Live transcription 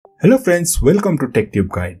Hello friends, welcome to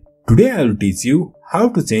TrendTechGuides. Today I will teach you how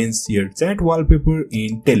to change your chat wallpaper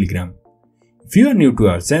in Telegram. If you are new to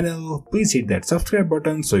our channel, please hit that subscribe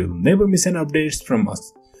button so you'll never miss an updates from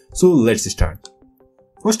us. So let's start.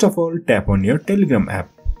 First of all, tap on your Telegram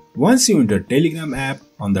app. Once you enter Telegram app,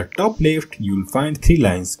 on the top left you will find 3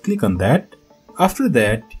 lines. Click on that. After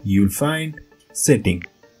that you will find setting.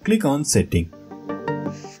 Click on setting.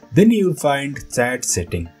 Then you will find chat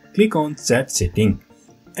setting. Click on chat setting.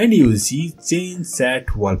 And you will see change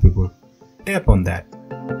chat wallpaper. Tap on that.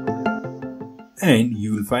 And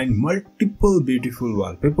you will find multiple beautiful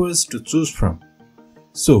wallpapers to choose from.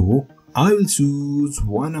 So I will choose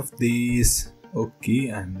one of these. Okay,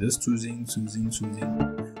 I'm just choosing.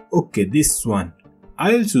 Okay, this one.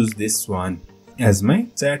 I will choose this one as my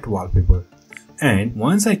chat wallpaper. And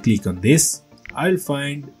once I click on this, I'll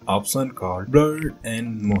find option called blur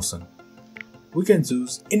and motion. We can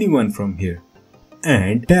choose anyone from here.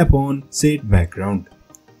 And tap on set background,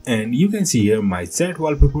 and you can see here my chat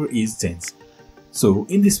wallpaper is changed. So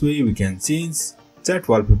in this way we can change chat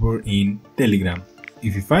wallpaper in Telegram.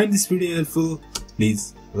 If you find this video helpful,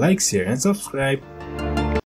 please like, share and subscribe.